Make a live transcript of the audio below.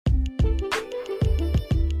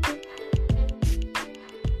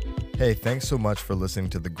Hey, thanks so much for listening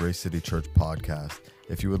to the Grace City Church podcast.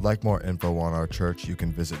 If you would like more info on our church, you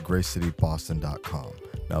can visit gracecityboston.com.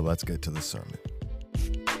 Now let's get to the sermon.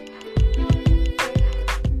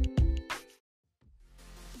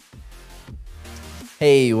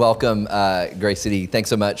 Hey, welcome, Grace City. Thanks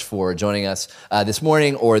so much for joining us this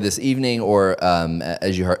morning or this evening, or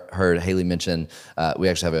as you heard Haley mention, we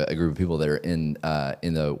actually have a group of people that are in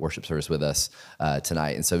the worship service with us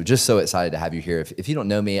tonight. And so just so excited to have you here. If you don't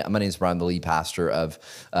know me, my name is Brian, the lead pastor of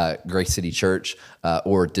Grace City Church,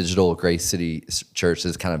 or Digital Grace City Church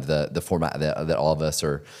is kind of the format that all of us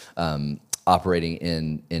are operating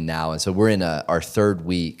in now. And so we're in our third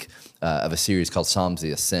week of a series called Psalms, the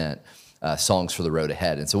Ascent. Songs for the road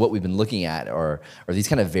ahead. And so what we've been looking at are these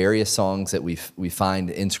kind of various songs that we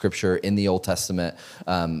find in Scripture, in the Old Testament,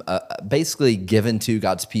 basically given to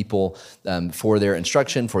God's people for their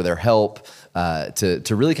instruction, for their help, to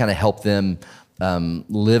really kind of help them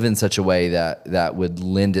live in such a way that would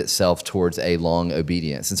lend itself towards a long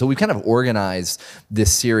obedience. And so we've kind of organized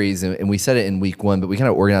this series, and we said it in week one, but we kind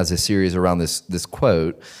of organized this series around this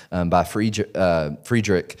quote by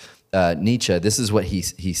Friedrich Nietzsche. This is what he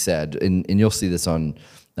said, and you'll see this on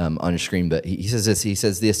your screen. But he says this. He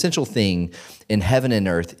says the essential thing in heaven and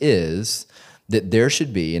earth is that there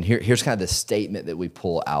should be, and here's kind of the statement that we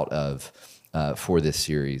pull out of for this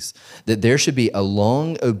series, that there should be a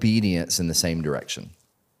long obedience in the same direction.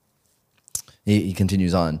 He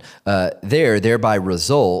continues on. Thereby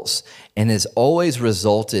results, and has always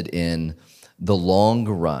resulted in the long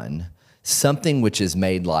run, something which has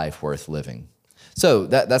made life worth living. So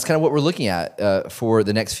that's kind of what we're looking at for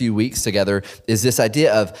the next few weeks together, is this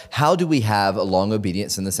idea of how do we have a long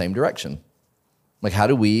obedience in the same direction? Like, how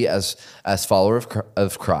do we, as followers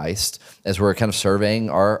of Christ, as we're kind of surveying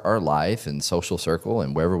our life and social circle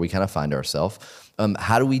and wherever we kind of find ourselves,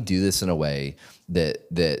 how do we do this in a way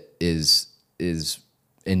that is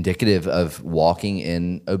indicative of walking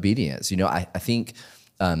in obedience? You know, I think,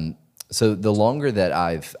 so the longer that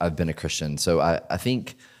I've been a Christian, so I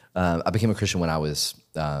think I became a Christian when I was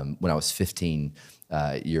 15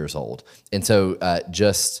 years old, and so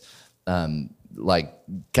just like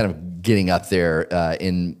kind of getting up there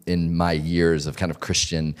in my years of kind of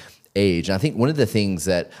Christian age. And I think one of the things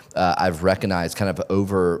that I've recognized kind of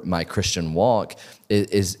over my Christian walk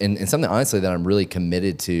is and something honestly that I'm really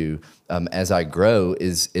committed to as I grow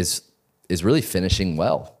is really finishing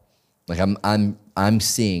well. Like I'm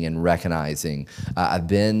seeing and recognizing. I've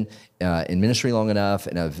been in ministry long enough,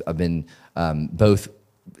 and I've been both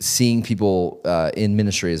seeing people in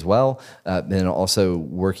ministry as well, and also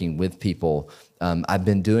working with people. I've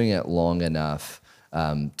been doing it long enough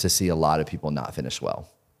to see a lot of people not finish well,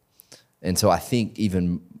 and so I think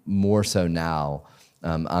even more so now,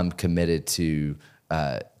 I'm committed to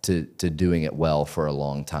doing it well for a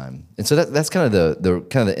long time. And so that's kind of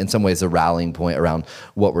the in some ways the rallying point around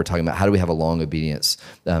what we're talking about. How do we have a long obedience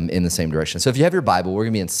in the same direction? So if you have your Bible, we're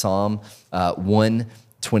going to be in Psalm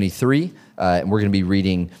 123, and we're going to be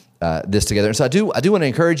reading this together. And so I do want to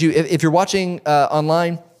encourage you, if you're watching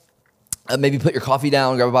online, maybe put your coffee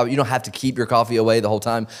down, grab a Bible. You don't have to keep your coffee away the whole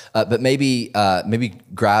time, but maybe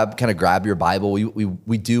grab your Bible.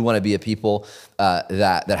 We do want to be a people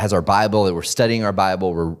that has our Bible, that we're studying our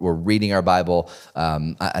Bible, we're reading our Bible.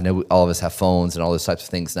 I know all of us have phones and all those types of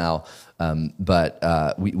things now,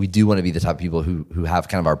 but we do want to be the type of people who have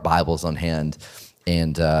kind of our Bibles on hand,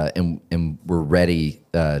 and we're ready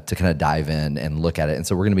to kind of dive in and look at it. And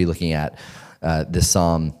so we're going to be looking at this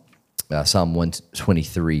Psalm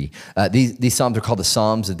 123. These Psalms are called the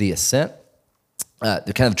Psalms of the Ascent.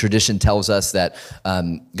 The kind of tradition tells us that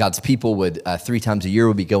God's people would 3 times a year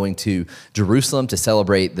would be going to Jerusalem to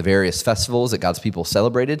celebrate the various festivals that God's people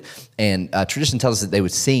celebrated. And tradition tells us that they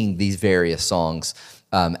would sing these various songs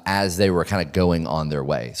as they were kind of going on their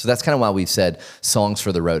way. So that's kind of why we've said songs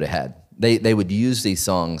for the road ahead. They would use these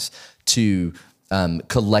songs to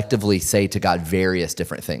collectively say to God various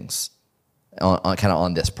different things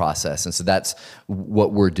on this process. And so that's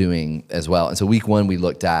what we're doing as well. And so week one, we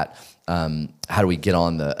looked at how do we get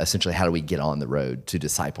on the road to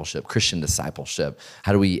discipleship, Christian discipleship?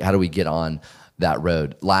 How do we get on that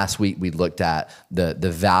road? Last week, we looked at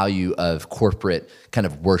the value of corporate kind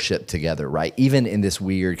of worship together, right? Even in this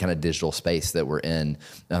weird kind of digital space that we're in,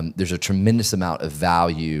 there's a tremendous amount of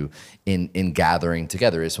value in gathering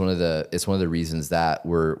together. It's one of the reasons that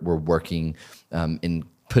we're working in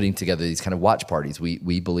putting together these kind of watch parties.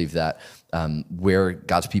 We believe that where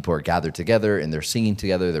God's people are gathered together and they're singing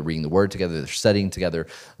together, they're reading the word together, they're studying together,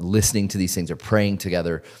 listening to these things, they're praying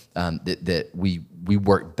together, that we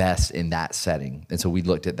work best in that setting. And so we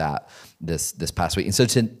looked at that this past week. And so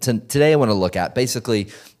today I want to look at basically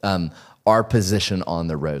our position on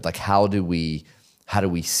the road. Like how do we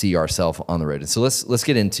see ourselves on the road? And so let's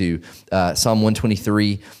get into Psalm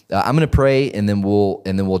 123. I'm going to pray and then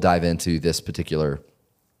we'll dive into this particular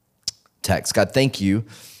text. God, thank you.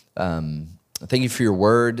 Thank you for your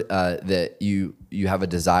word, that you have a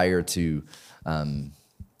desire to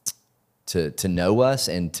know us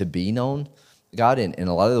and to be known, God. And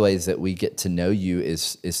a lot of the ways that we get to know you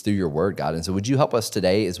is through your word, God. And so would you help us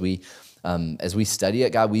today as we study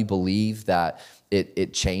it, God? We believe that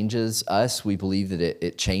it changes us. We believe that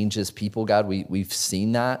it changes people, God. We've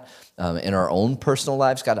seen that in our own personal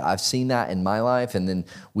lives, God. I've seen that in my life, and then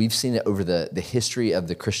we've seen it over the history of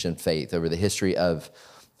the Christian faith, over the history of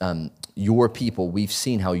your people. We've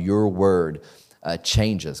seen how your word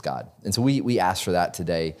changes, God. And so we ask for that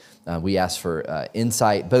today. We ask for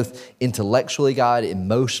insight, both intellectually, God,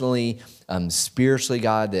 emotionally, spiritually,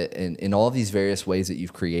 God, that in all of these various ways that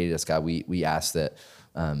you've created us, God, we ask that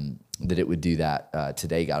it would do that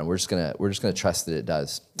today, God. And we're just gonna trust that it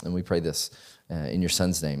does. And we pray this in your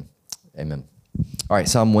Son's name, amen. All right,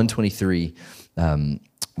 Psalm 123,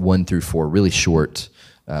 1-4, really short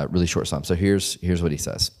psalm. So here's what he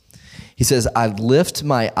says. He says, I lift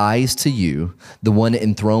my eyes to you, the one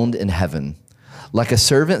enthroned in heaven. Like a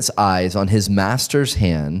servant's eyes on his master's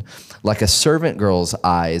hand, like a servant girl's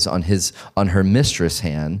eyes on her mistress'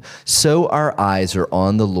 hand, so our eyes are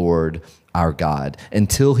on the Lord our God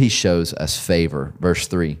until he shows us favor. Verse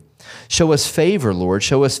 3. Show us favor, Lord,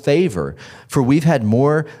 show us favor, for we've had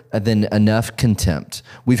more than enough contempt.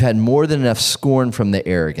 We've had more than enough scorn from the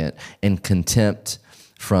arrogant and contempt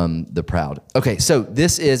from the proud. Okay, so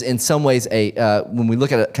this is in some ways when we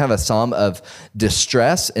look at it, kind of a psalm of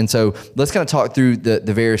distress. And so let's kind of talk through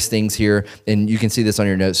the various things here. And you can see this on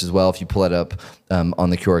your notes as well. If you pull it up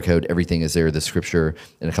on the QR code, everything is there, the scripture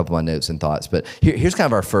and a couple of my notes and thoughts. But here's kind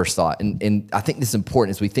of our first thought. And I think this is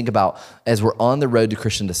important as we think about, as we're on the road to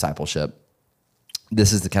Christian discipleship,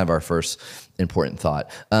 this is the kind of our first important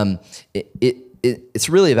thought. It's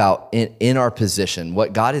really about in our position,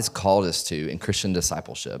 what God has called us to in Christian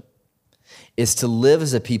discipleship is to live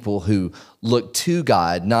as a people who look to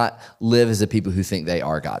God, not live as a people who think they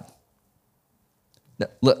are God. Now,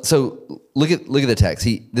 look at the text.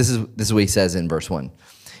 This is what he says in verse 1.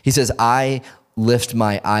 He says, I lift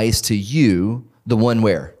my eyes to you, the one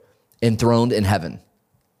where? Enthroned in heaven.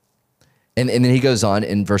 And then he goes on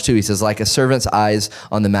in verse 2, he says, like a servant's eyes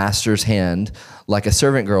on the master's hand, like a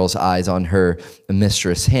servant girl's eyes on her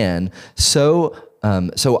mistress' hand, so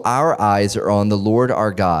our eyes are on the Lord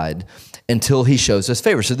our God until he shows us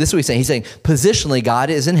favor. So this is what he's saying. He's saying positionally, God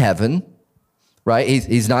is in heaven, right?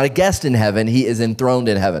 He's not a guest in heaven. He is enthroned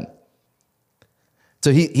in heaven.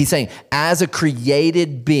 So he's saying, as a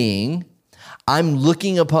created being, I'm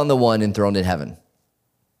looking upon the one enthroned in heaven.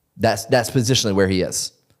 That's positionally where he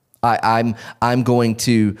is. I'm going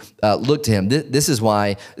to look to him. This is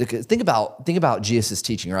why, think about Jesus'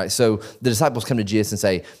 teaching, right? So the disciples come to Jesus and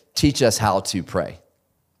say, teach us how to pray.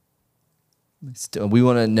 We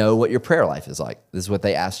want to know what your prayer life is like. This is what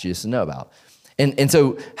they asked Jesus to know about. And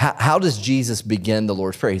so how does Jesus begin the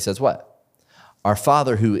Lord's Prayer? He says what? Our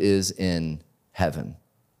Father who is in heaven.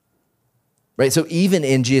 Right? So even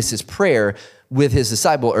in Jesus' prayer with his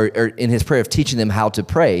disciple, or in his prayer of teaching them how to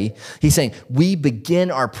pray, he's saying we begin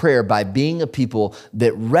our prayer by being a people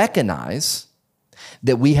that recognize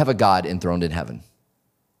that we have a God enthroned in heaven.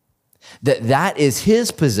 That is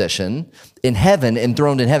his position in heaven,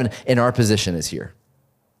 enthroned in heaven, and our position is here.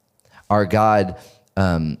 Our God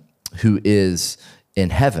who is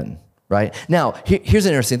in heaven. Right? Now, here's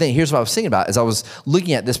an interesting thing. Here's what I was thinking about as I was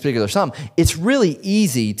looking at this particular psalm. It's really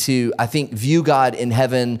easy to, I think, view God in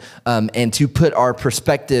heaven and to put our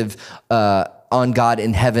perspective on God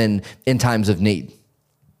in heaven in times of need.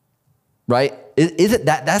 Right? Is it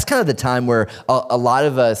that's kind of the time where a lot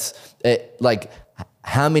of us, like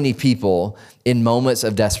how many people in moments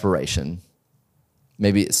of desperation,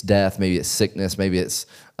 maybe it's death, maybe it's sickness, maybe it's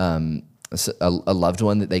a loved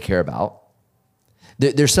one that they care about,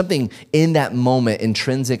 there's something in that moment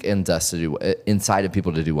intrinsic in us to do, inside of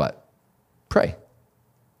people to do what? Pray.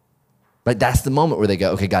 Right? That's the moment where they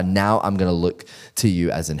go, okay, God, now I'm going to look to you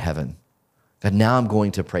as in heaven. God, now I'm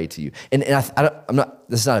going to pray to you. And I'm not.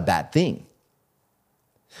 This is not a bad thing.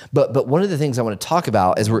 But one of the things I want to talk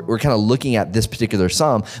about as we're kind of looking at this particular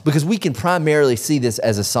psalm, because we can primarily see this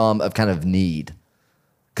as a psalm of kind of need.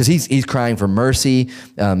 because he's crying for mercy.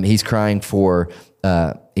 He's crying for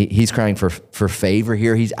favor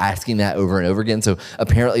here. He's asking that over and over again. So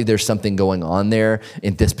apparently there's something going on there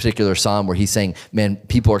in this particular psalm where he's saying, man,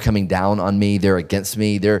 people are coming down on me. They're against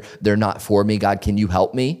me. They're not for me. God, can you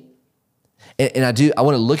help me? And I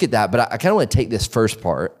want to look at that, but I kind of want to take this first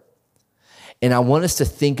part and I want us to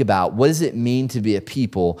think about, what does it mean to be a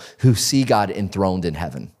people who see God enthroned in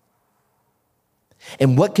heaven?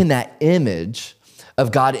 And what can that image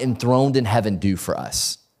of God enthroned in heaven do for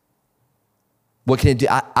us? What can it do?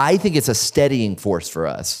 I think it's a steadying force for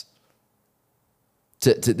us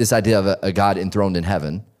to this idea of a God enthroned in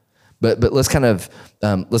heaven. But let's kind of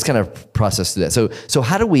process through that. So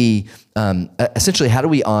how do we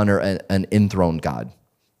essentially honor an enthroned God?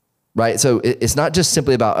 Right? So it's not just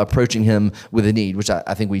simply about approaching him with a need, which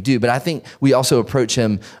I think we do, but I think we also approach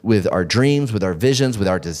him with our dreams, with our visions, with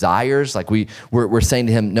our desires. Like we're saying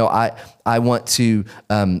to him, no, I want to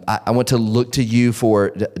look to you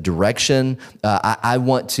for direction. I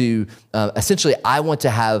want to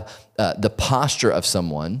have the posture of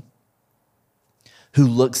someone who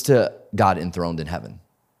looks to God enthroned in heaven.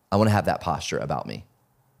 I want to have that posture about me.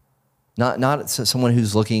 Not someone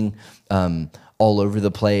who's looking all over the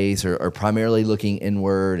place or primarily looking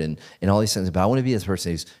inward and all these things. But I want to be this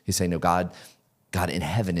person who's saying, no, God in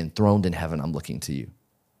heaven, enthroned in heaven, I'm looking to you.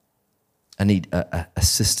 I need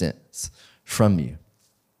assistance from you.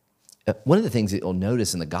 One of the things that you'll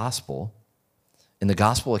notice in the gospel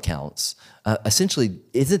accounts, essentially,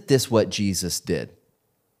 isn't this what Jesus did?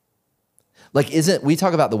 Like, we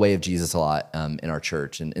talk about the way of Jesus a lot in our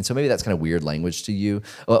church, and so maybe that's kind of weird language to you.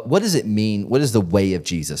 What does it mean? What does the way of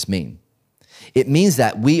Jesus mean? It means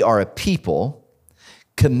that we are a people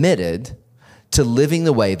committed to living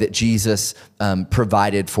the way that Jesus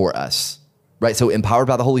provided for us, right? So empowered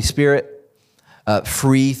by the Holy Spirit,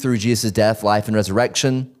 free through Jesus' death, life, and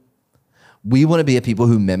resurrection. We want to be a people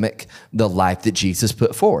who mimic the life that Jesus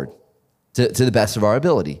put forward to the best of our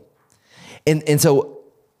ability. And so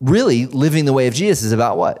really living the way of Jesus is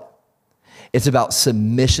about what? It's about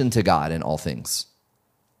submission to God in all things.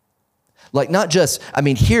 Like not just,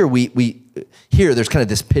 here here there's kind of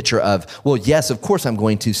this picture of, well, yes, of course I'm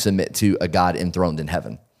going to submit to a God enthroned in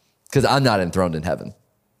heaven because I'm not enthroned in heaven.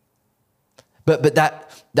 But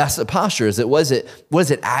that's the posture. What does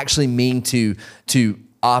it actually mean to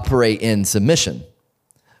operate in submission?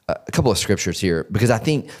 A couple of scriptures here because I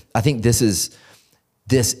think this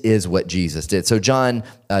is what Jesus did. So John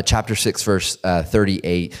chapter 6, verse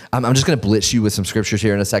 38. I'm just going to blitz you with some scriptures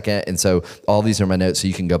here in a second. And so all these are my notes, so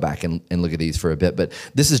you can go back and look at these for a bit. But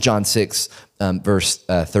this is John 6, verse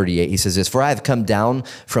 38. He says this, "For I have come down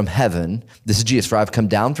from heaven," this is Jesus, "for I have come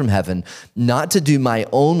down from heaven, not to do my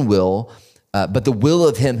own will, but the will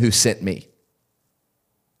of him who sent me."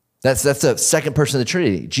 That's the second person of the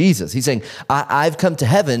Trinity, Jesus. He's saying, I've come to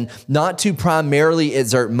heaven not to primarily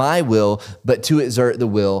exert my will, but to exert the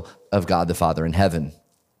will of God the Father in heaven.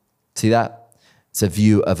 See that? It's a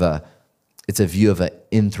view of an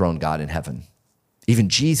enthroned God in heaven. Even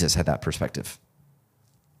Jesus had that perspective.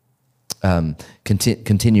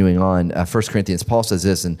 Continuing on, 1 Corinthians, Paul says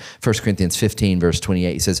this in 1 Corinthians 15, verse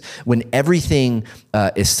 28. He says, "When everything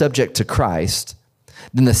is subject to Christ,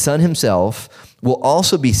 then the Son himself will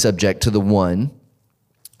also be subject to the one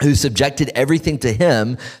who subjected everything to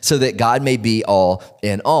him so that God may be all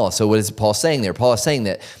in all." So what is Paul saying there? Paul is saying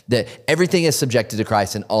that everything is subjected to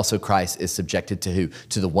Christ and also Christ is subjected to who?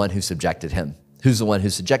 To the one who subjected him. Who's the one who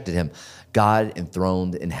subjected him? God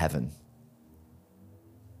enthroned in heaven.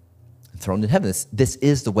 Enthroned in heaven. This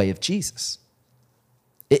is the way of Jesus.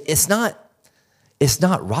 It's not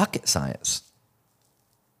rocket science.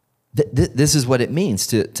 This is what it means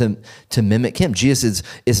to mimic him. Jesus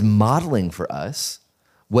is modeling for us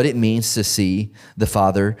what it means to see the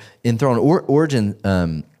Father enthroned. Origen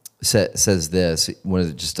says this,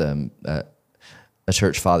 a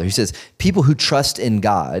church father. He says, people who trust in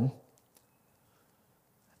God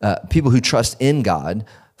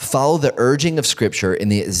follow the urging of Scripture and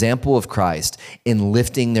the example of Christ in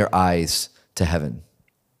lifting their eyes to heaven.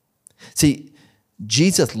 See,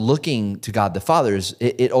 Jesus looking to God the Father,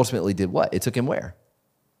 it ultimately did what? It took him where?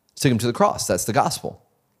 It took him to the cross. That's the gospel.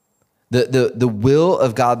 The will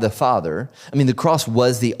of God the Father, the cross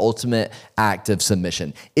was the ultimate act of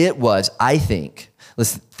submission. It was, I think,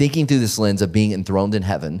 thinking through this lens of being enthroned in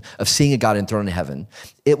heaven, of seeing a God enthroned in heaven,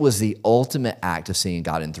 it was the ultimate act of seeing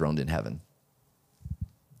God enthroned in heaven.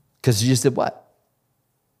 Because he just did what?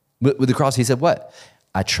 With the cross, he said what?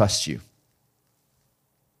 I trust you.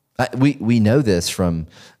 We know this from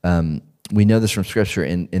Scripture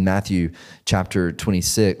in Matthew chapter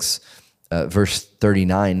 26. verse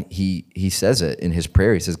 39, he says it in his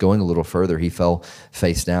prayer. He says, going a little further, he fell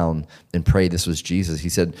face down and prayed. This was Jesus. He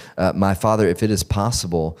said, my Father, if it is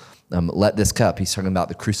possible, let this cup, he's talking about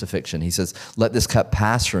the crucifixion. He says, let this cup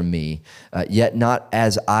pass from me, yet not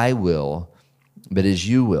as I will, but as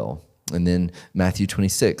you will. And then Matthew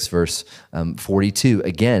 26, verse 42,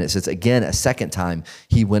 again, it says, again, a second time,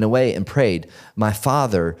 he went away and prayed, my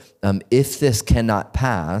Father, if this cannot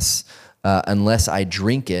pass, unless I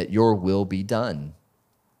drink it, your will be done.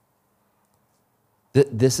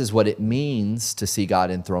 This is what it means to see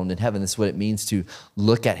God enthroned in heaven. This is what it means to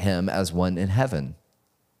look at him as one in heaven.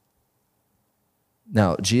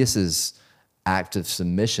 Now, Jesus' act of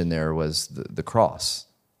submission there was the cross.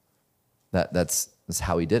 That's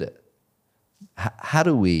how he did it. How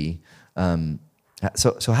do we,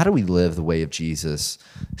 so how do we live the way of Jesus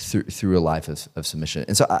through a life of submission?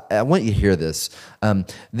 And so I want you to hear this.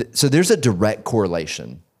 So there's a direct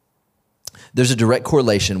correlation. There's a direct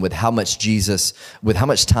correlation with how much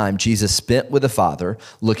time Jesus spent with the Father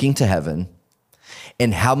looking to heaven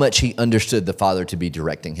and how much he understood the Father to be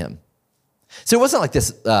directing him. So it wasn't like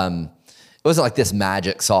this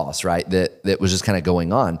magic sauce, right? That was just kind of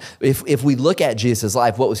going on. If we look at Jesus'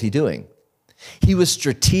 life, what was he doing? He was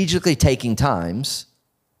strategically taking times,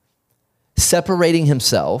 separating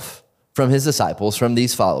himself from his disciples, from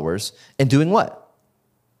these followers, and doing what?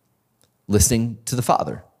 Listening to the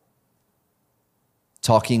Father,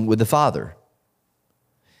 talking with the Father,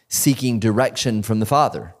 seeking direction from the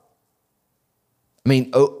Father. I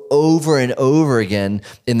mean, over and over again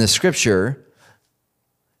in the scripture,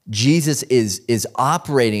 Jesus is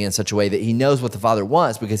operating in such a way that he knows what the Father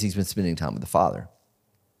wants because he's been spending time with the Father.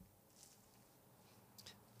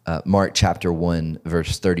 Mark chapter 1,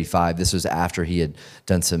 verse 35. This was after he had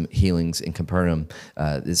done some healings in Capernaum.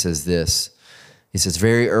 It says this. He says,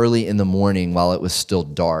 very early in the morning, while it was still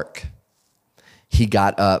dark, he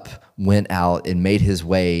got up, went out, and made his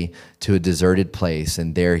way to a deserted place,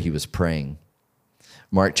 and there he was praying.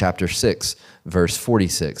 Mark chapter 6, verse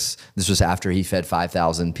 46. This was after he fed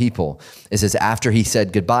 5,000 people. It says, after he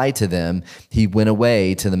said goodbye to them, he went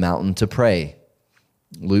away to the mountain to pray.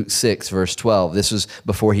 Luke 6, verse 12. This was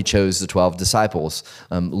before he chose the 12 disciples.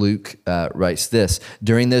 Luke writes this,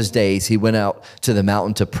 during those days, he went out to the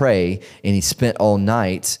mountain to pray, and he spent all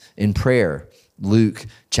night in prayer. Luke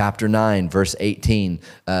chapter 9, verse 18,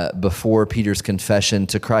 before Peter's confession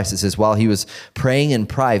to Christ, it says, while he was praying in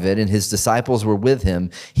private and his disciples were with him,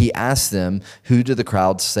 he asked them, who do the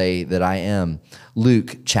crowds say that I am?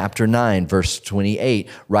 Luke chapter 9, verse 28,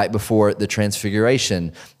 right before the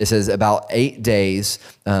transfiguration, it says, about 8 days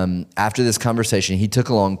after this conversation, he took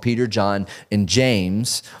along Peter, John, and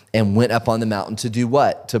James and went up on the mountain to do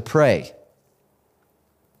what? To pray.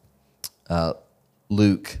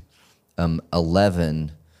 Luke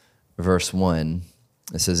 11, verse 1,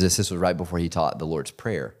 it says this was right before he taught the Lord's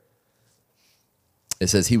Prayer. It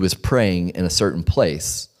says he was praying in a certain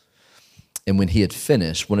place, and when he had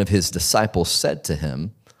finished, one of his disciples said to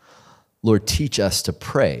him, Lord, teach us to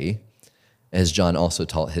pray, as John also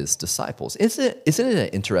taught his disciples. Isn't it an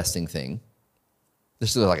interesting thing?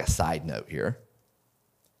 This is like a side note here,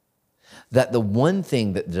 that the one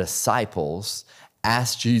thing that the disciples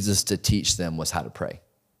asked Jesus to teach them was how to pray.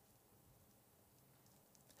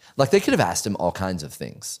 Like they could have asked him all kinds of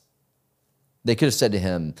things. They could have said to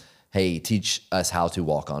him, hey, teach us how to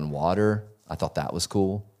walk on water. I thought that was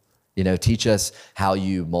cool. Teach us how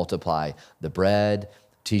you multiply the bread.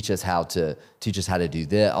 Teach us how to do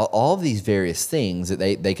this. All of these various things that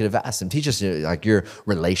they could have asked him. Teach us like your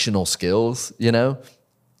relational skills,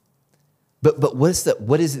 But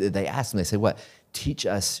what is it that they asked him? They said, what? Teach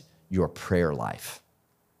us your prayer life.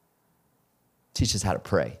 Teach us how to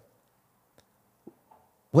pray.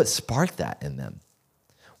 What sparked that in them?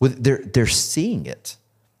 Well, they're seeing it.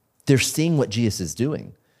 They're seeing what Jesus is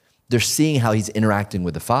doing. They're seeing how he's interacting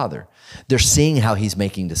with the Father. They're seeing how he's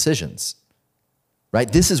making decisions, right?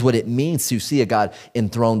 This is what it means to see a God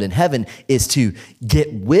enthroned in heaven, is to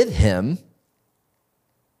get with him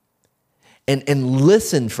and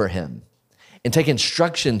listen for him and take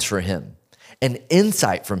instructions for him and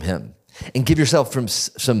insight from him and give yourself from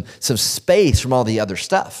some space from all the other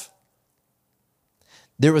stuff.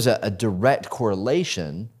 There was a direct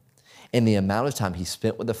correlation in the amount of time he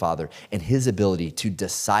spent with the Father and his ability to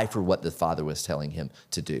decipher what the Father was telling him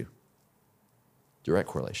to do. Direct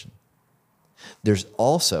correlation. There's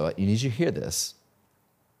also, you need to hear this,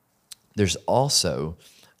 there's also,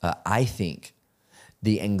 I think,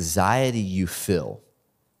 the anxiety you feel.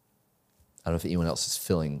 I don't know if anyone else is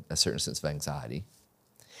feeling a certain sense of anxiety,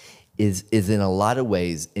 is in a lot of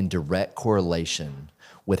ways in direct correlation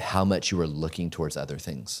with how much you are looking towards other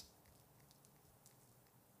things.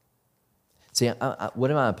 See,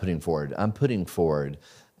 what am I putting forward? I'm putting forward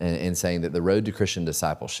and saying that the road to Christian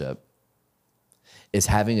discipleship is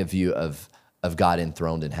having a view of God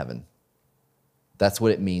enthroned in heaven. That's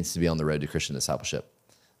what it means to be on the road to Christian discipleship.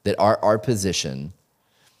 That our position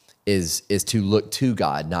is to look to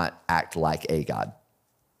God, not act like a God,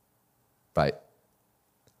 right?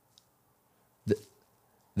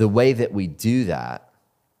 The way that we do that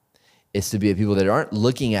is to be a people that aren't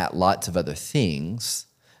looking at lots of other things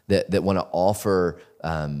that want to offer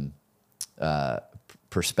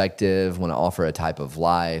perspective, want to offer a type of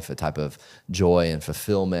life, a type of joy and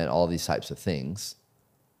fulfillment, all these types of things,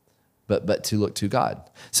 but to look to God.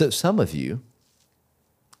 So some of you,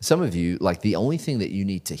 like the only thing that you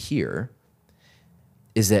need to hear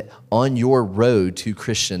is that on your road to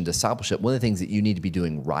Christian discipleship, one of the things that you need to be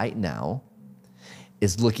doing right now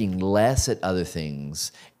is looking less at other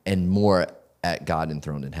things and more at God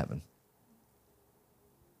enthroned in heaven.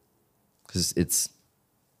 Because it's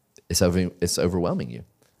overwhelming you.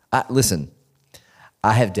 Listen,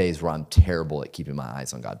 I have days where I'm terrible at keeping my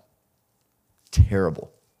eyes on God.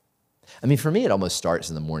 Terrible. I mean, for me, it almost starts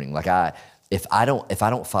in the morning. Like if I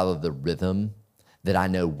don't follow the rhythm that I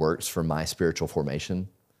know works for my spiritual formation,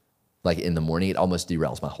 like in the morning, it almost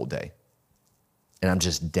derails my whole day. And I'm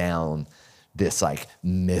just down this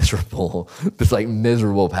miserable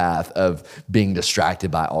path of being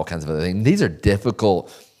distracted by all kinds of other things. These are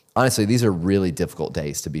difficult. Honestly, these are really difficult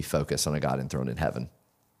days to be focused on a God enthroned in heaven.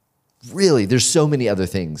 Really, there's so many other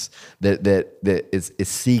things that is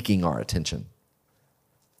seeking our attention.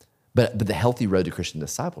 But the healthy road to Christian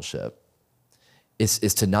discipleship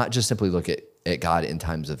is to not just simply look at God in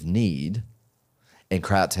times of need and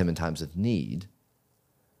cry out to him in times of need,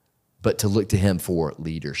 but to look to him for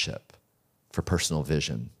leadership, for personal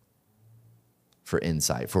vision, for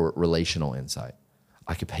insight, for relational insight,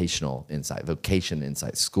 occupational insight, vocation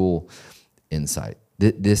insight, school insight.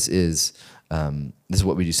 This is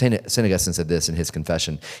what we do. St. Augustine said this in his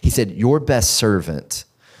confession. He said, your best servant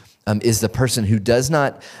is the person who does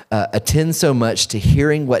not attend so much to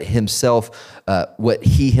hearing what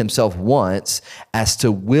he himself wants as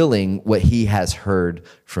to willing what he has heard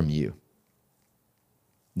from you.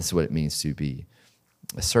 This is what it means to be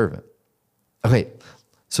a servant. Okay,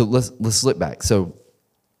 so let's look back. So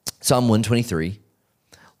Psalm 123,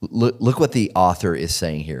 look what the author is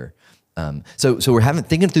saying here. So we're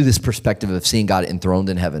thinking through this perspective of seeing God enthroned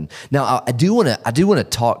in heaven. Now, I do want to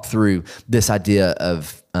talk through this idea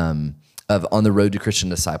of on the road to Christian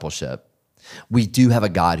discipleship. We do have a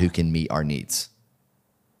God who can meet our needs.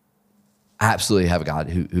 Absolutely have a God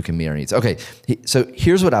who can meet our needs. Okay, so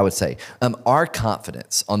here's what I would say. Our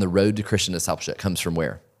confidence on the road to Christian discipleship comes from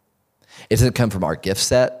where? It doesn't come from our gift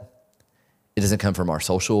set. It doesn't come from our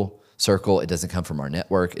social circle. It doesn't come from our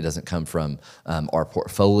network. It doesn't come from our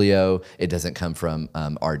portfolio. It doesn't come from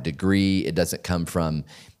our degree. It doesn't come from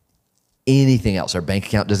anything else. Our bank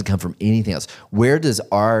account doesn't come from anything else. Where does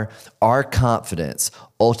our confidence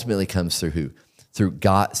ultimately comes through who? Through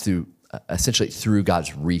God, essentially through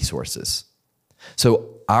God's resources.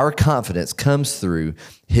 So our confidence comes through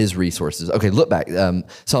his resources. Okay, look back.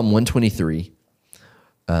 Psalm 123,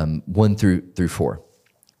 1 through 4.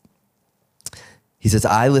 He says,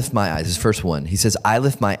 I lift my eyes. This is verse 1. He says, I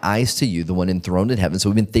lift my eyes to you, the one enthroned in heaven. So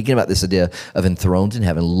we've been thinking about this idea of enthroned in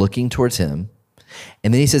heaven, looking towards him.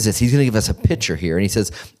 And then he says this. He's going to give us a picture here. And he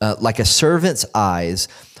says, like a servant's eyes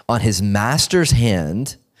on his master's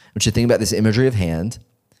hand, which you think about this imagery of hand,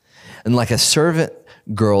 and like a servant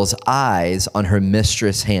girl's eyes on her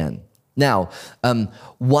mistress' hand. Now,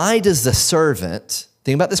 why does the servant,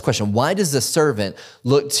 think about this question, why does the servant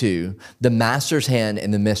look to the master's hand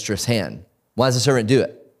and the mistress' hand? Why does the servant do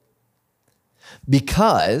it?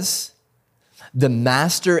 Because the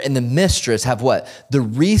master and the mistress have what? The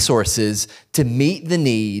resources to meet the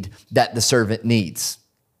need that the servant needs.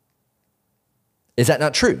 Is that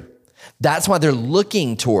not true? That's why they're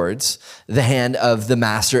looking towards the hand of the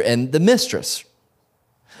master and the mistress.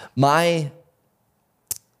 I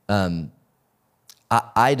have a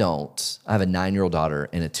 9-year-old daughter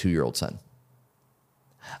and a 2-year-old son.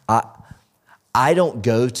 I don't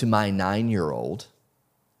go to my 9-year-old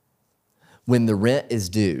when the rent is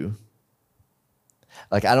due.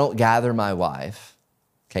 Like, I don't gather my wife,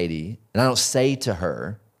 Katie, and I don't say to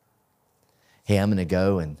her, hey, I'm going to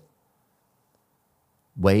go and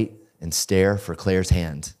wait and stare for Claire's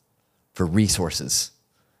hand for resources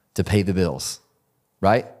to pay the bills,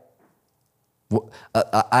 right?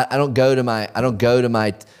 I don't go to my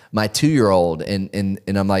 2-year-old and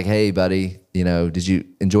I'm like, hey, buddy, did you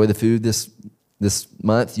enjoy the food this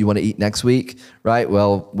month? You want to eat next week, right?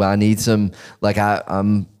 Well, I need some. Like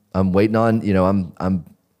I'm waiting on.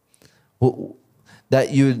 Well,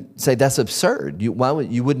 that you would say that's absurd. You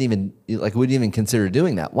wouldn't even consider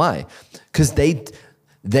doing that? Why? Because they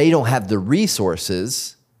don't have the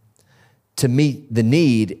resources to meet the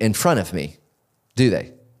need in front of me, do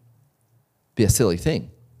they? Be a silly thing.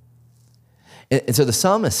 And so the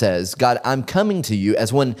psalmist says, God, I'm coming to you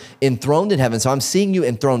as one enthroned in heaven. So I'm seeing you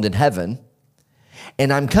enthroned in heaven,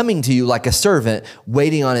 and I'm coming to you like a servant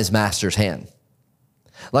waiting on his master's hand,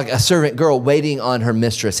 like a servant girl waiting on her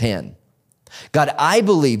mistress' hand. God, I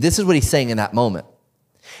believe, this is what he's saying in that moment.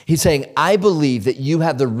 He's saying, I believe that you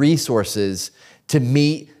have the resources to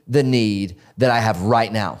meet the need that I have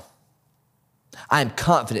right now. I am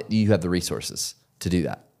confident that you have the resources to do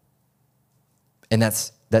that. And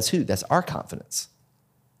that's our confidence.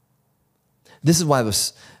 This is why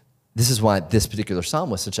this particular psalm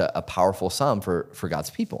was such a powerful psalm for God's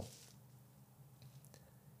people.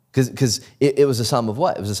 Because it was a psalm of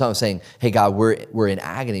what? It was a psalm of saying, hey, God, we're in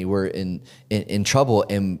agony, we're in trouble,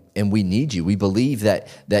 and we need you. We believe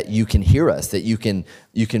that you can hear us, that you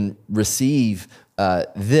can receive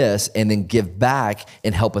this and then give back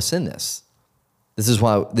and help us in this. This is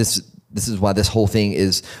why this whole thing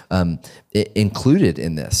is included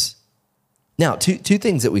in this. Now, two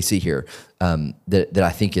things that we see here that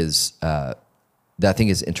I think is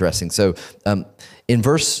interesting. So in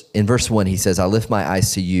verse 1, he says, "I lift my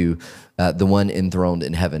eyes to you, the one enthroned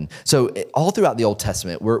in heaven." So all throughout the Old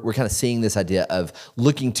Testament, we're kind of seeing this idea of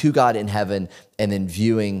looking to God in heaven and then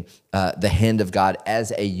viewing the hand of God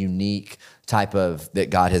as a unique type of that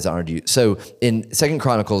God has honored you. So in 2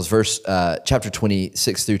 Chronicles, chapter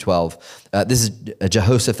 26 through 12, this is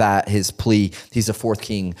Jehoshaphat, his plea. He's the fourth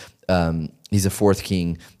king. He's the fourth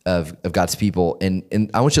king of God's people.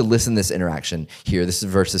 And I want you to listen to this interaction here. This is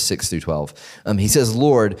verses 6 through 12. He says,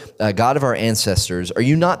 "Lord, God of our ancestors, are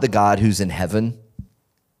you not the God who's in heaven?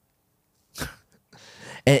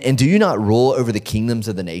 And do you not rule over the kingdoms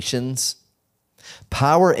of the nations?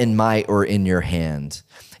 Power and might are in your hand,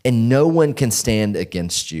 and no one can stand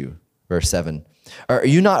against you." Verse 7. "Are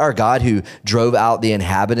you not our God who drove out the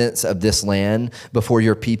inhabitants of this land before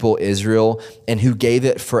your people Israel, and who gave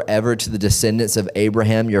it forever to the descendants of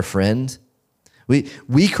Abraham, your friend?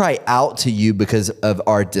 We cry out to you because of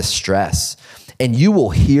our distress, and you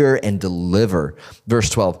will hear and deliver." Verse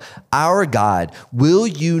 12, "Our God, will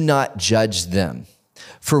you not judge them?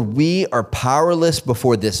 For we are powerless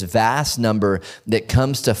before this vast number that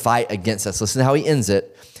comes to fight against us." Listen to how he ends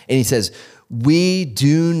it. And he says, "We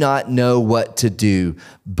do not know what to do,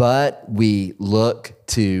 but we look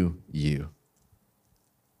to you."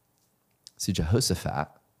 See, Jehoshaphat,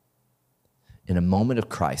 in a moment of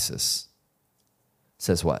crisis,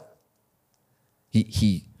 says what?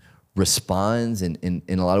 He responds in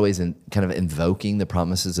a lot of ways in kind of invoking the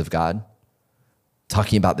promises of God,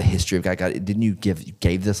 talking about the history of God. God, didn't you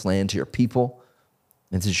gave this land to your people?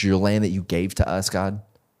 And it's your land that you gave to us, God.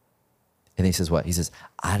 And he says what? He says,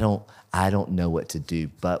 I don't know what to do,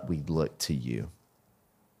 but we look to you.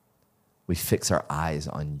 We fix our eyes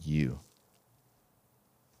on you.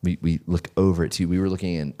 We look over it to you. We were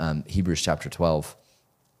looking in Hebrews chapter 12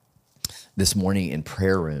 this morning in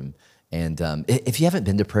prayer room. And if you haven't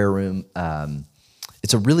been to prayer room,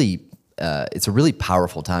 it's a really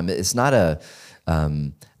powerful time. It's not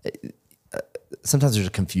sometimes there's a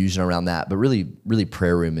confusion around that, but really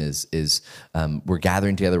prayer room is we're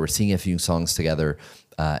gathering together, we're singing a few songs together,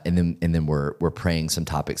 and then we're praying some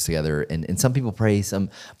topics together. And some people pray, some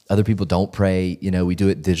other people don't pray. You know, we do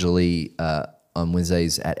it digitally on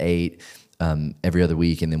Wednesdays at 8 every other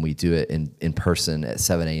week, and then we do it in person at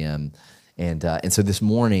 7 a.m. And so this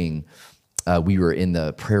morning, we were in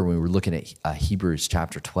the prayer room. We were looking at Hebrews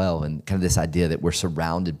chapter 12 and kind of this idea that we're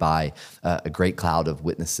surrounded by a great cloud of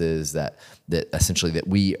witnesses that essentially that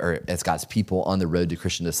we are, as God's people on the road to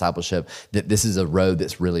Christian discipleship, that this is a road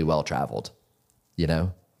that's really well traveled, you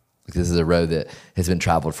know? Like this is a road that has been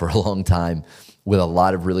traveled for a long time with a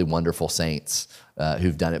lot of really wonderful saints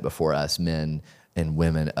who've done it before us, men and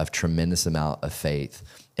women of tremendous amount of faith.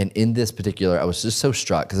 And in this particular, I was just so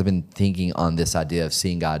struck because I've been thinking on this idea of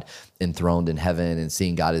seeing God enthroned in heaven and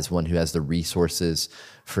seeing God as one who has the resources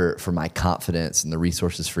for my confidence and the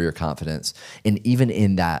resources for your confidence. And even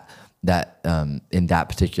in that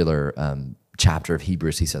particular chapter of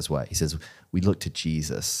Hebrews, he says what? He says, we look to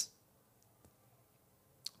Jesus,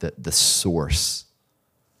 the source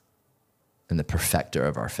and the perfecter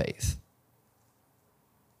of our faith.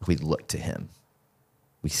 We look to him.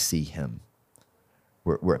 We see him.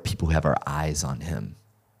 We're a people who have our eyes on him.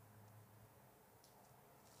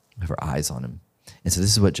 We have our eyes on him. And so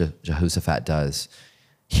this is what Jehoshaphat does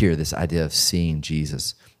here, this idea of seeing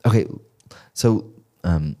Jesus. Okay, so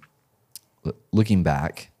looking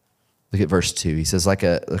back, Look at verse 2. He says, like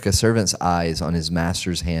a servant's eyes on his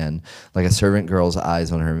master's hand, like a servant girl's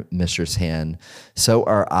eyes on her mistress' hand, so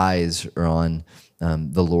our eyes are on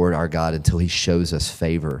the Lord our God until he shows us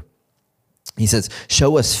favor. He says,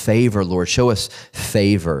 show us favor, Lord, show us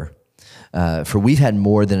favor. For we've had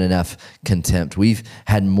more than enough contempt. We've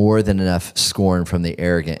had more than enough scorn from the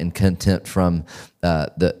arrogant and contempt from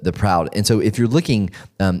the proud. And so, if you're looking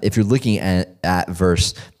at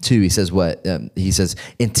verse 2, he says what? He says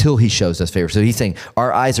until he shows us favor. So he's saying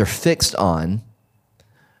our eyes are fixed on,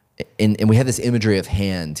 and we have this imagery of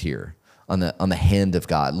hand here. On the hand of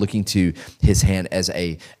God, looking to his hand as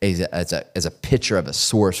a picture of a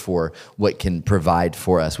source for what can provide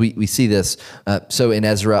for us. We see this so in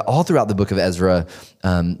Ezra, all throughout the book of Ezra,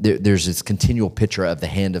 there's this continual picture of the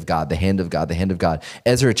hand of God, the hand of God, the hand of God.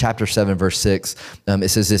 Ezra chapter 7, verse 6, it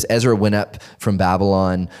says this: Ezra went up from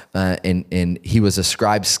Babylon, and he was a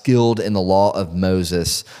scribe skilled in the law of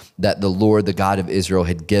Moses that the Lord, the God of Israel,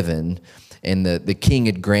 had given, and the king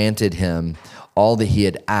had granted him all that he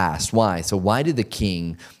had asked. Why? So why did the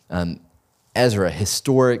king, Ezra,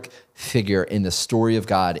 historic figure in the story of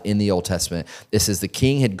God in the Old Testament, it says the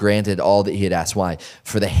king had granted all that he had asked. Why?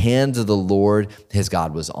 For the hand of the Lord, his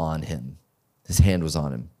God, was on him. His hand was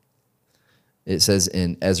on him. It says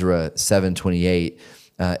in Ezra 7:28,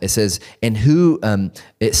 it says, and who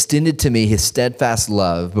extended to me his steadfast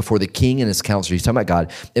love before the king and his counselors. He's talking about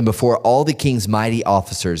God, and before all the king's mighty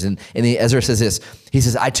officers. And Ezra says this, he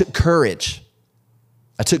says, I took courage.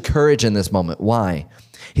 I took courage in this moment. Why?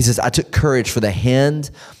 He says, I took courage for the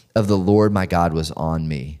hand of the Lord my God was on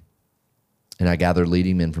me. And I gathered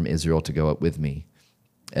leading men from Israel to go up with me.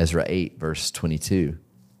 Ezra 8, verse 22.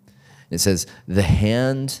 It says, the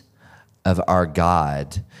hand of our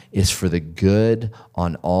God is for the good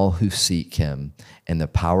on all who seek him, and the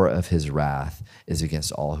power of his wrath is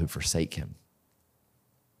against all who forsake him.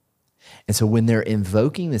 And so when they're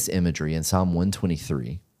invoking this imagery in Psalm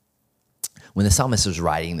 123, when the psalmist is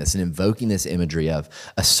writing this and invoking this imagery of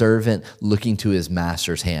a servant looking to his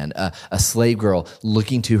master's hand, a slave girl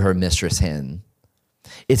looking to her mistress' hand,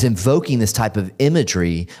 it's invoking this type of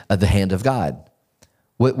imagery of the hand of God.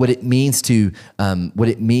 What it means to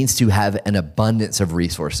have an abundance of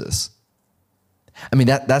resources. I mean,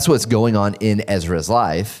 that's what's going on in Ezra's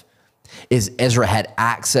life. Is Ezra had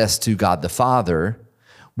access to God the Father,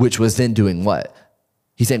 which was then doing what?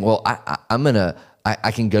 He's saying, well,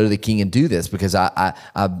 I can go to the king and do this because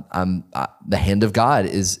I'm the hand of God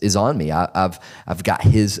is on me. I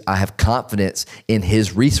have confidence in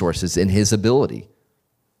his resources, in his ability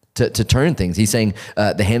to turn things. He's saying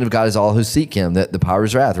the hand of God is all who seek him, that the power of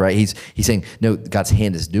his wrath, right? He's saying, no, God's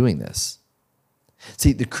hand is doing this.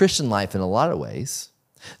 See, the Christian life in a lot of ways,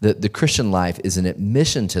 the Christian life is an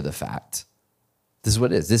admission to the fact. This is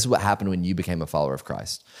what it is. This is what happened when you became a follower of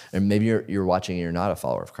Christ. And maybe you're watching and you're not a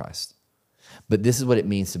follower of Christ. But this is what it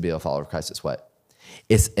means to be a follower of Christ. It's what?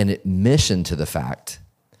 It's an admission to the fact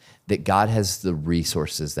that God has the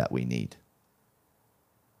resources that we need.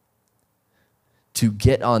 To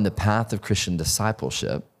get on the path of Christian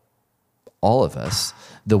discipleship, all of us,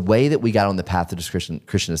 the way that we got on the path of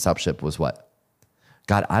Christian discipleship was what?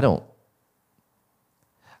 God, I don't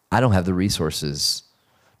have the resources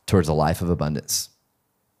towards a life of abundance.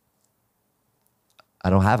 I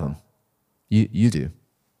don't have them. You do.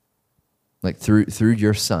 Like through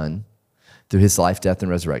your son, through his life, death,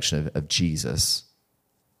 and resurrection of Jesus,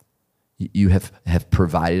 you have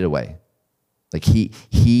provided a way. Like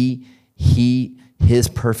his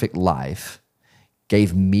perfect life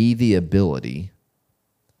gave me the ability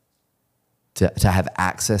to have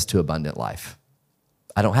access to abundant life.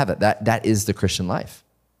 I don't have it. That is the Christian life.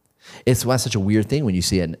 It's why it's such a weird thing when you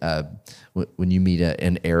see when you meet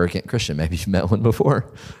an arrogant Christian. Maybe you've met one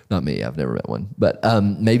before. Not me, I've never met one. But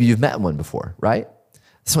maybe you've met one before, right?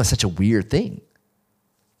 That's why it's such a weird thing.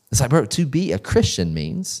 It's like, bro, to be a Christian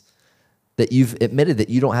means that you've admitted that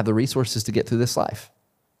you don't have the resources to get through this life.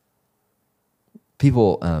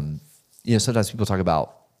 People, sometimes people talk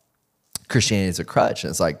about Christianity as a crutch,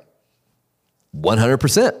 and it's like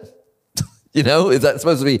 100%. Is that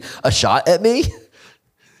supposed to be a shot at me?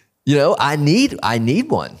 I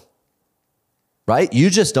need one, right? You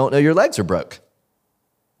just don't know your legs are broke.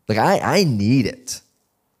 Like I need it.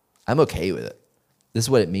 I'm okay with it. This is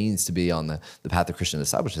what it means to be on the path of Christian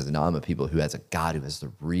discipleship. And now I'm a people who has a God who has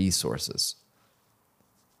the resources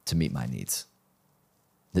to meet my needs.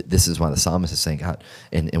 This is why the psalmist is saying, God,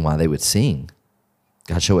 and why they would sing,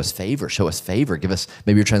 God, show us favor, give us,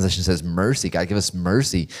 maybe your translation says mercy. God, give us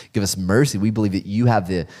mercy. We believe that you have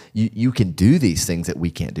you can do these things that we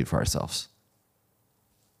can't do for ourselves.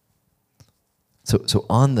 So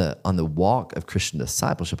on the walk of Christian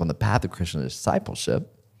discipleship, on the path of Christian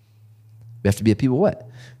discipleship, we have to be a people what?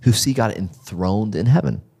 Who see God enthroned in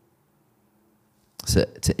heaven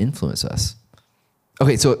to influence us.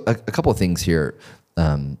 Okay, so a couple of things here,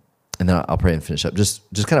 and then I'll pray and finish up. Just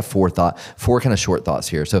kind of four kind of short thoughts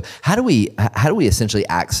here. So how do we essentially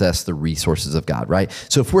access the resources of God, right?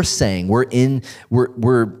 So if we're saying we're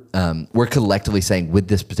collectively saying with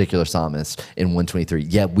this particular psalmist in 123,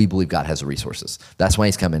 yeah, we believe God has the resources. That's why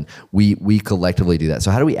he's coming. We collectively do that. So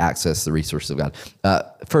how do we access the resources of God?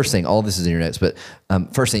 First thing, all this is in your notes, but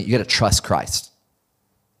first thing, you got to trust Christ.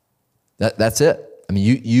 That's it. I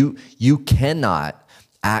mean, you cannot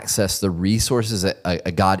access the resources that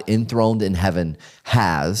a God enthroned in heaven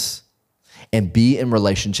has and be in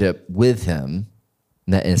relationship with him.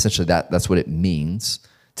 And essentially that's what it means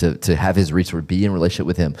to have his resource, be in relationship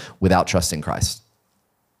with him without trusting Christ,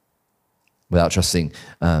 without trusting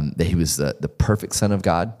that he was the perfect Son of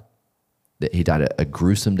God, that he died a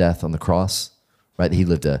gruesome death on the cross, right? He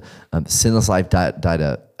lived a sinless life, died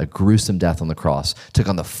a gruesome death on the cross, took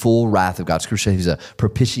on the full wrath of God's crucifixion. He was a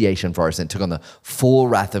propitiation for our sin, took on the full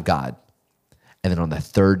wrath of God, and then on the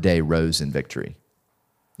third day rose in victory.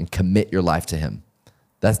 And commit your life to him.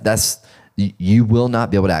 You will not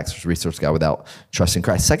be able to access the resource of God without trusting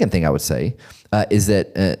Christ. Second thing I would say is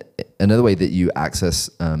that another way that you access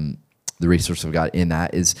the resource of God in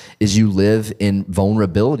that is you live in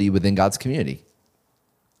vulnerability within God's community.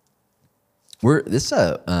 This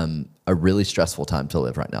is a really stressful time to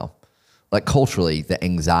live right now. Like culturally, the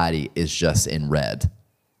anxiety is just in red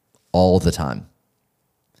all the time.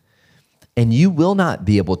 And you will not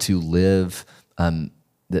be able to live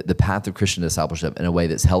the path of Christian discipleship in a way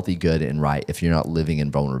that's healthy, good, and right if you're not living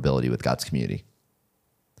in vulnerability with God's community.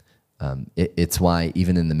 It's why,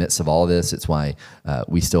 even in the midst of all of this, it's why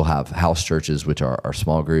we still have house churches, which are our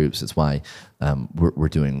small groups. It's why we're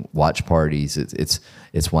doing watch parties.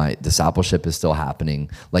 It's why discipleship is still happening.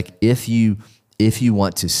 Like if you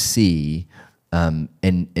want to see and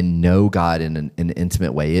know God in an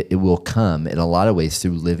intimate way, it will come in a lot of ways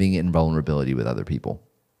through living in vulnerability with other people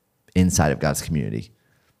inside of God's community.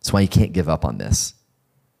 That's why you can't give up on this.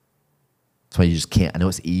 That's why you just can't. I know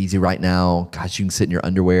it's easy right now. Gosh, you can sit in your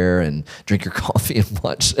underwear and drink your coffee and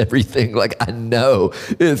watch everything. Like, I know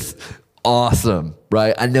it's awesome,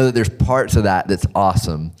 right? I know that there's parts of that that's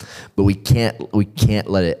awesome, but we can't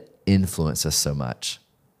let it influence us so much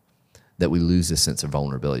that we lose this sense of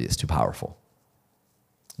vulnerability. It's too powerful.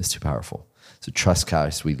 It's too powerful. So trust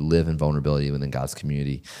Christ. We live in vulnerability within God's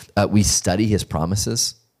community. We study his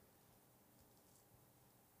promises,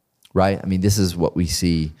 right? I mean, this is what we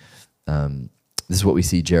see. This is what we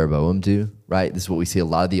see Jeroboam do, right? This is what we see a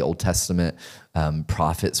lot of the Old Testament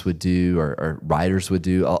prophets would do or writers would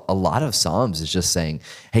do. A lot of Psalms is just saying,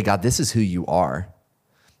 hey, God, this is who you are.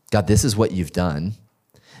 God, this is what you've done.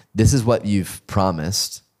 This is what you've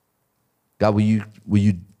promised. God, will you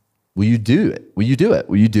do it? Will you do it?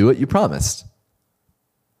 Will you do what you promised?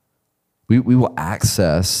 We will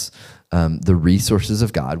access the resources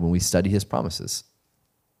of God when we study his promises.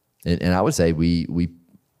 And I would say we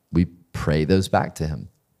pray those back to him.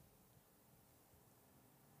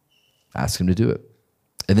 Ask him to do it.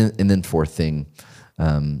 And then fourth thing,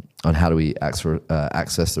 on how do we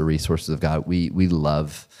access the resources of God? We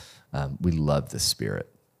love the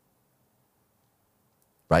Spirit,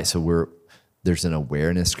 right? So there's an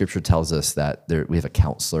awareness. Scripture tells us that we have a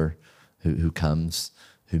counselor who comes,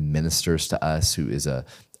 who ministers to us, who is a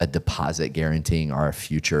deposit guaranteeing our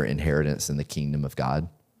future inheritance in the kingdom of God.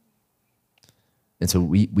 And so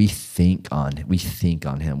we think on him. We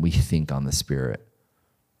think on the Spirit.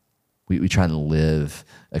 We try and live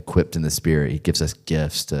equipped in the Spirit. He gives us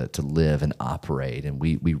gifts to live and operate, and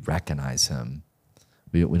we recognize him.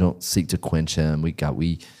 We don't seek to quench him.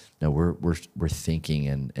 We're thinking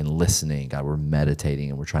and listening. God, we're meditating,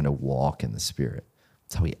 and we're trying to walk in the Spirit.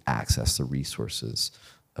 That's how we access the resources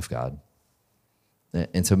of God.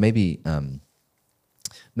 And so maybe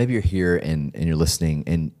you're here and you're listening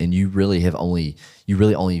and you really only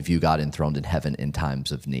view God enthroned in heaven in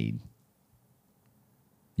times of need.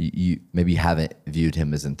 You maybe haven't viewed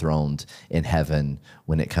him as enthroned in heaven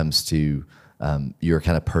when it comes to your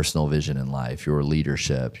kind of personal vision in life, your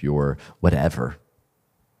leadership, your whatever.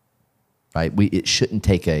 Right? It shouldn't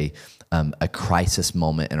take a crisis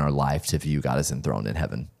moment in our life to view God as enthroned in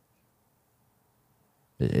heaven.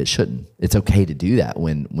 It shouldn't. It's okay to do that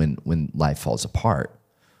when life falls apart.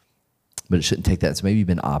 But it shouldn't take that. So maybe you've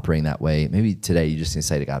been operating that way. Maybe today you just need to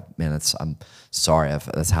say to God, man, I'm sorry.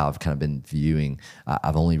 That's how I've kind of been viewing.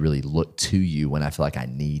 I've only really looked to you when I feel like I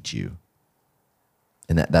need you.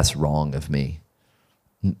 And that's wrong of me.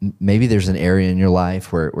 Maybe there's an area in your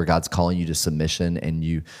life where God's calling you to submission and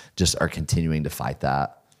you just are continuing to fight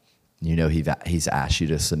that. You know, he's asked you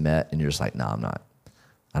to submit and you're just like, no, I'm not.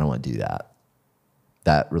 I don't want to do that.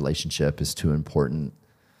 That relationship is too important.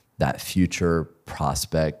 That future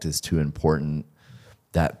prospect is too important.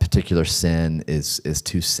 That particular sin is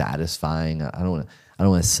too satisfying. I don't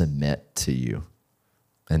want to submit to you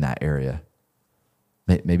in that area.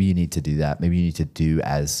 Maybe you need to do that. Maybe you need to do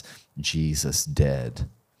as Jesus did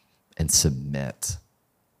and submit.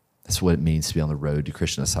 That's what it means to be on the road to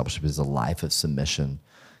Christian discipleship, is a life of submission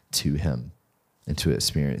to him and to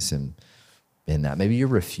experience him in that. Maybe you're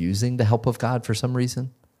refusing the help of God for some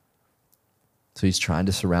reason. So he's trying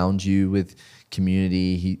to surround you with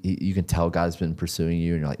community. You can tell God's been pursuing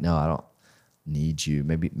you and you're like, no, I don't need you.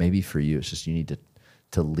 Maybe for you, it's just you need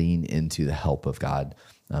to lean into the help of God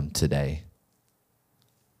today.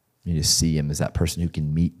 You need to see him as that person who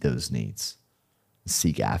can meet those needs,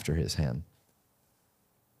 seek after his hand.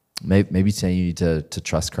 Maybe saying you need to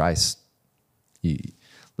trust Christ.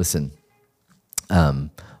 Listen,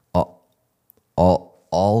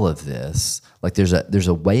 all of this, like there's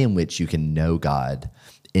a way in which you can know God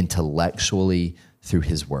intellectually through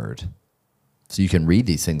his word. So you can read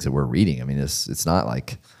these things that we're reading. I mean, it's not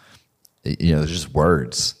like, there's just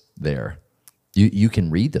words there. You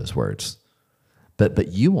can read those words. But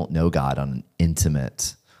you won't know God on an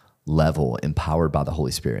intimate level, empowered by the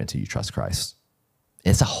Holy Spirit, until you trust Christ.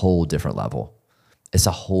 It's a whole different level. It's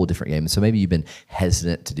a whole different game. And so maybe you've been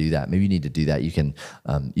hesitant to do that. Maybe you need to do that. You can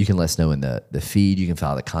let us know in the feed. You can fill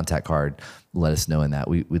out the contact card. Let us know in that.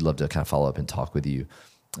 We'd love to kind of follow up and talk with you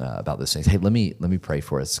about those things. Hey, let me pray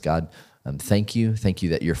for us. God, thank you. Thank you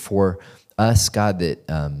that you're for us, God,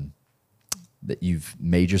 that you've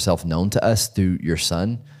made yourself known to us through your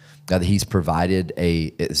Son. God, that he's provided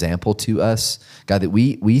a example to us. God, that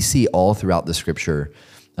we see all throughout the scripture,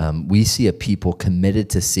 we see a people committed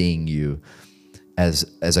to seeing you as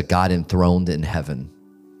a God enthroned in heaven.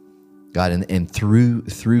 God, and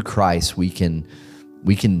through Christ, we can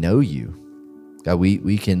know you. God,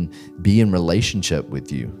 we can be in relationship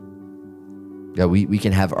with you. God, we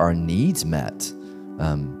can have our needs met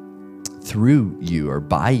through you or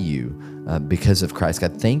by you because of Christ.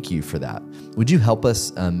 God, thank you for that. Would you help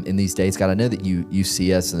us in these days? God, I know that you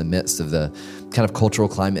see us in the midst of the kind of cultural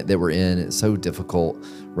climate that we're in. It's so difficult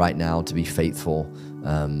right now to be faithful,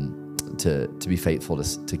 to be faithful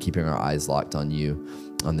to keeping our eyes locked on you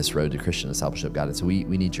on this road to Christian discipleship, God. And so we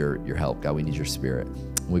need your help, God. We need your spirit.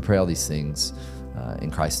 We pray all these things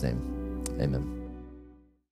in Christ's name. Amen.